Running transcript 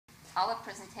our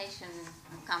presentation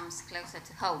comes closer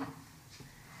to home.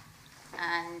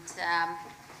 And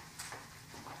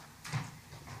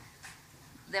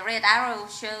the red arrow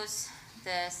shows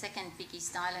the second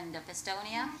biggest island of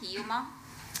Estonia, Hiiumaa.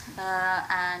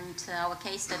 And our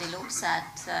case study looks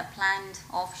at planned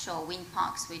offshore wind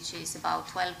parks, which is about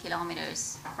 12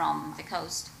 kilometers from the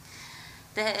coast.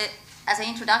 As an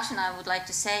introduction, I would like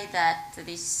to say that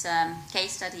this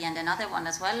case study and another one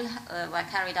as well were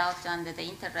carried out under the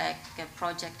Interreg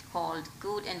project called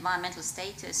Good Environmental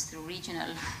Status through Regional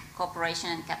Cooperation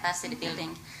and Capacity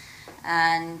Building.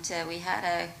 And we had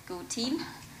a good team.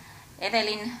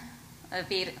 Evelin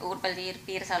Urbeldiir,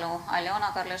 Piirsalu,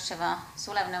 Aljona Karlusheva,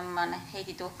 Sulev Nõmmann,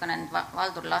 Heidi Tuhkanen,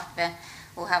 Valdur Lahve,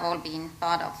 who have all been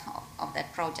part of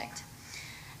that project.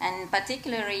 And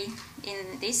particularly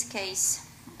in this case,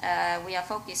 we are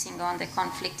focusing on the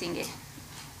conflicting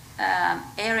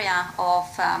area of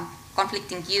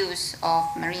conflicting use of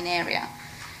marine area.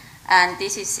 And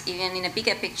this is even in a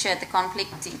bigger picture, the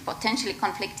potentially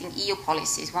conflicting EU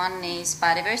policies. One is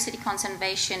biodiversity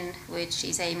conservation, which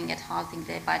is aiming at halting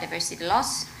the biodiversity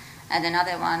loss. And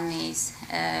another one is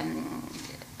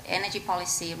energy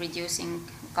policy, reducing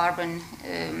carbon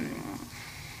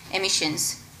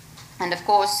emissions. And of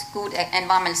course, good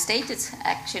environmental status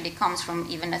actually comes from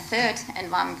even a third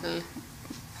environmental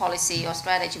policy or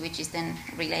strategy, which is then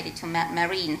related to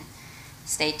marine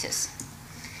status.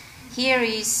 Here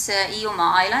is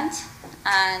Hiiumaa Island,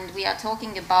 and we are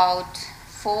talking about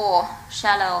 4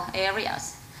 shallow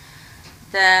areas.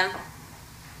 The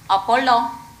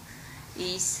Apollo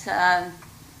is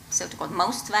so-called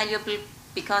most valuable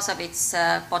because of its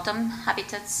bottom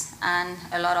habitats and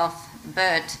a lot of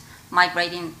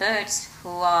migrating birds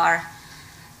who are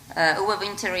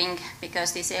overwintering,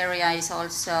 because this area is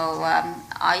also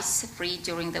ice-free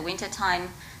during the winter time.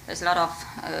 There's a lot of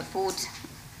food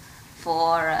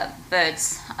for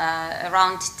birds.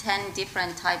 Around 10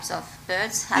 different types of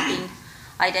birds have been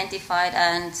identified,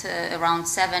 and around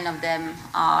 7 of them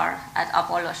are at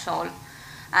Apollo Shoal.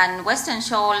 And Western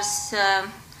Shoals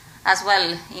as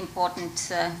well,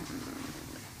 important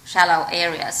shallow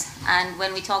areas. And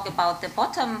when we talk about the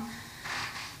bottom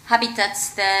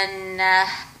habitats, then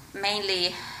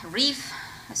mainly reef,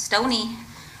 stony,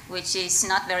 which is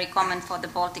not very common for the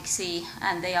Baltic Sea,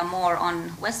 and they are more on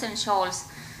Western Shoals,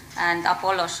 and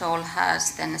Apollo Shoal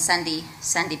has then sandy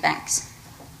banks.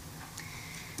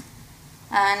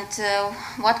 And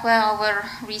what were our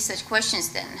research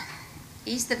questions then?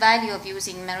 Is the value of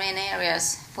using marine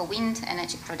areas for wind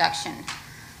energy production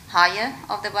higher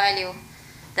of the value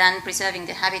than preserving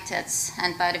the habitats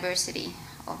and biodiversity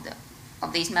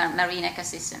of these marine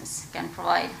ecosystems can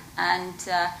provide? And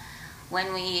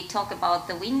when we talk about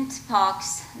the wind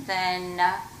parks, then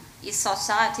is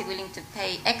society willing to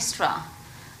pay extra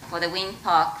for the wind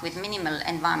park with minimal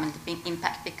environmental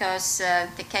impact? Because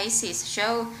the cases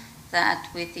show that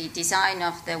with the design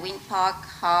of the wind park,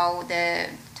 how the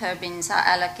turbines are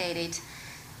allocated,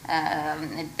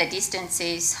 the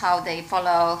distances, how they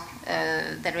follow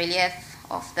the relief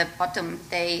of the bottom,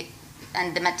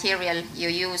 and the material you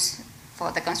use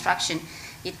for the construction,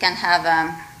 it can have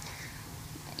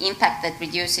impact that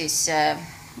reduces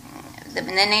the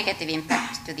negative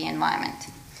impact to the environment.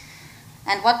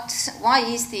 And why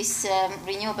is this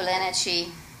renewable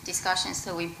energy discussion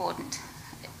so important?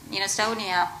 In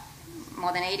Estonia,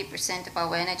 more than 80% of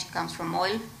our energy comes from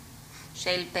oil,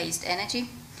 shale-based energy.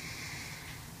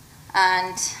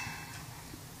 And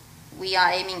we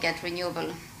are aiming at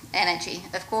renewable energy.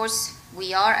 Of course,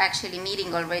 we are actually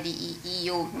meeting already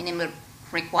EU minimum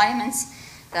requirements.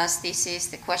 Thus, this is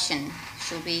the question,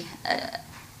 should we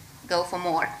go for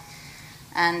more?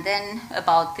 And then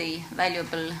about the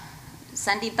valuable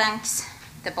sandy banks,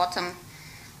 the bottom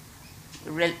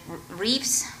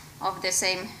reefs of the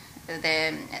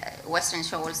Western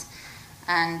Shoals,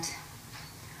 and,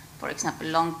 for example,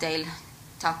 longtail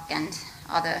duck and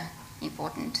other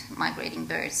important migrating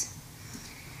birds.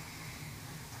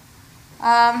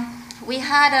 We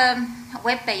had a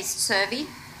web-based survey,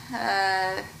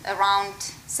 around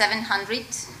 700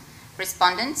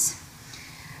 respondents.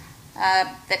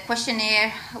 The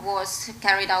questionnaire was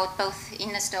carried out both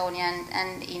in Estonian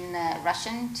and in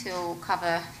Russian to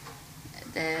cover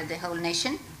the whole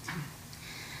nation.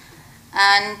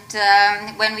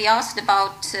 And when we asked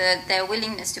about their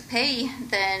willingness to pay,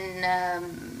 then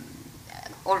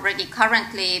already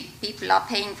currently people are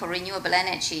paying for renewable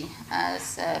energy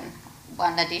as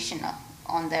one addition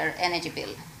on their energy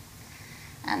bill.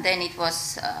 And then it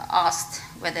was asked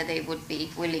whether they would be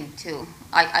willing to.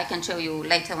 I can show you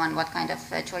later on what kind of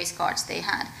choice cards they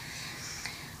had.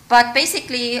 But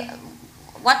basically,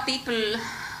 what people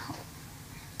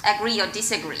agree or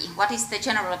disagree. What is the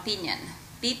general opinion?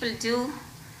 People do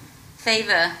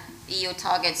favor EU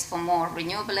targets for more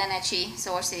renewable energy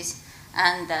sources,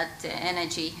 and that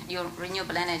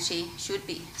renewable energy should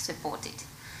be supported.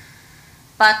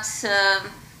 But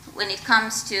when it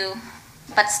comes to,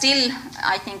 but still,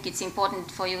 I think it's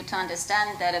important for you to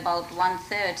understand that about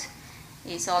 1/3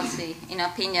 is also in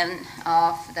opinion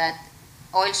of that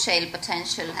oil shale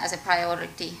potential as a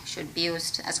priority should be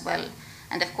used as well.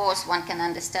 And of course, one can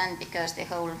understand because the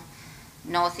whole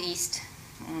northeast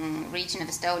region of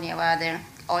Estonia, where the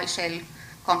oil shale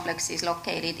complex is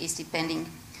located, is depending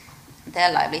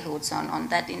their livelihoods on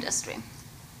that industry.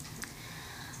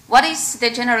 What is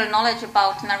the general knowledge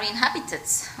about marine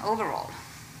habitats overall?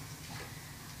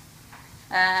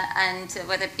 And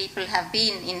whether people have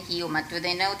been in Hiiumaa, do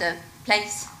they know the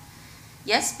place?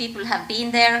 Yes, people have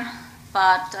been there,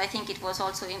 but I think it was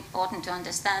also important to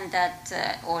understand that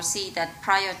or see that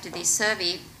prior to this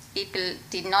survey, people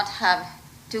did not have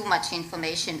too much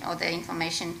information, or the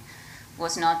information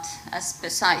was not as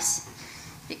precise,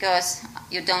 because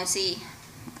you don't see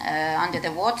under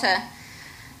the water.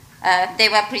 They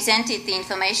were presented the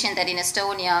information that in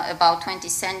Estonia about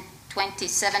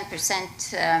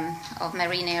 27% of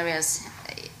marine areas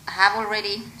have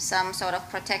already some sort of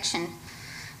protection,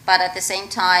 but at the same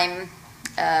time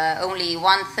only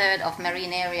 1/3 of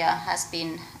marine area has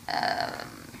been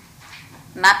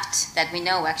mapped, that we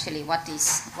know actually what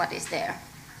is there.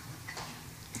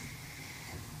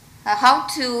 How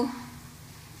to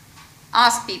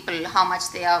ask people how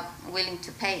much they are willing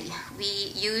to pay.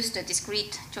 We used a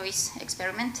discrete choice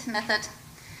experiment method,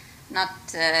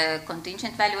 not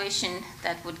contingent valuation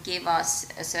that would give us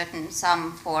a certain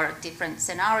sum for different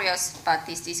scenarios, but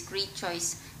this discrete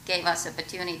choice gave us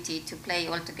opportunity to play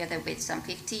all together with some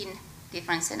 15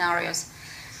 different scenarios.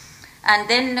 And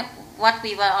then what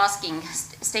we were asking,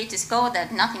 status quo,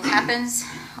 that nothing happens,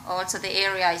 also the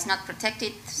area is not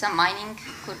protected, some mining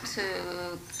could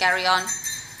carry on.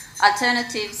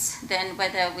 Alternatives, then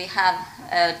whether we have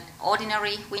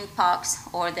ordinary wind parks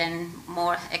or then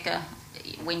more eco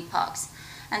wind parks.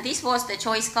 And this was the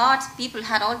choice card. People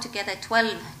had altogether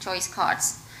 12 choice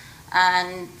cards.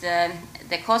 And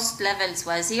the cost levels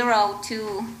were 0,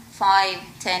 2, 5,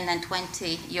 10 and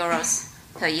 20 euros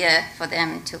per year for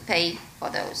them to pay for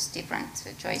those different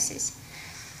choices.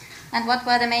 And what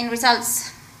were the main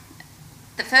results?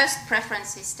 The first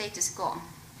preference is status quo.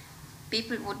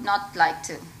 People would not like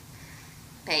to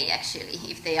pay actually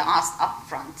if they are asked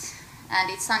upfront. And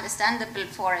it's understandable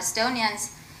for Estonians.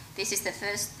 This is the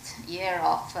first year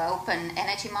of open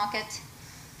energy market.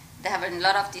 There have been a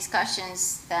lot of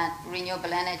discussions that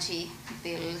renewable energy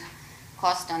will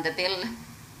cost on the bill,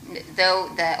 though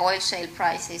the oil shale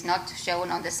price is not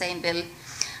shown on the same bill.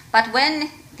 But when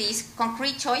these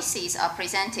concrete choices are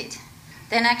presented,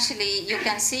 then actually you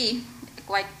can see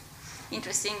quite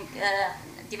interesting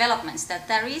developments, that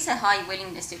there is a high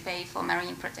willingness to pay for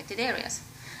marine protected areas.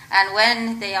 And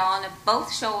when they are on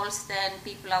both shoals, then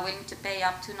people are willing to pay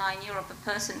up to €9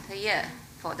 per person per year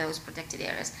for those protected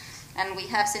areas. And we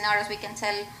have scenarios we can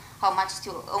tell how much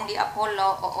to only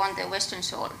Apollo or on the western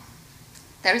shore.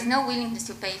 There is no willingness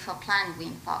to pay for planned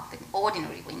wind parks,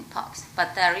 ordinary wind parks,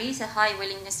 but there is a high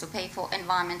willingness to pay for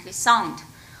environmentally sound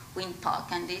wind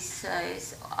park, and this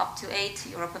is up to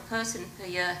 €8 per person per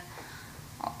year.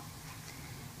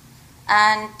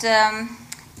 And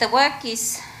the work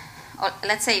is,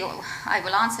 let's say, I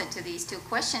will answer to these two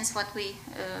questions. What we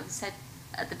said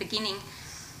at the beginning,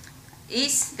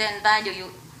 is then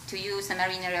value to use the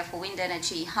marine area for wind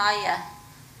energy higher?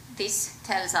 This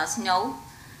tells us no,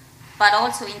 but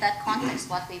also in that context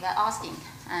what we were asking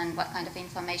and what kind of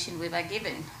information we were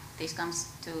given. This comes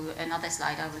to another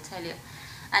slide I will tell you.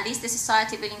 And is the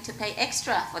society willing to pay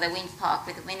extra for the wind park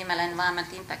with minimal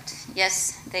environmental impact?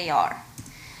 Yes, they are.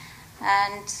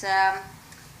 And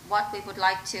what we would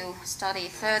like to study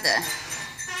further,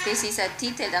 this is a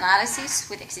detailed analysis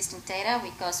with existing data,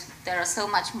 because there are so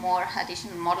much more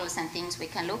additional models and things we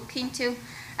can look into.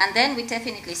 And then we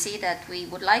definitely see that we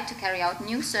would like to carry out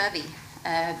new survey,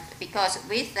 because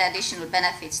with the additional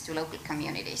benefits to local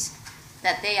communities,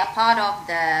 that they are part of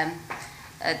the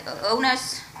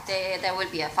owners. There will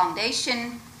be a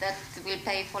foundation that will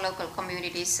pay for local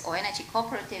communities or energy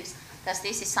cooperatives, thus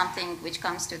this is something which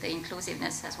comes to the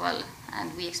inclusiveness as well.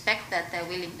 And we expect that their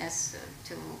willingness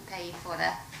to pay for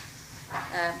that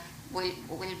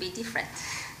will be different.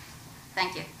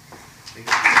 Thank you.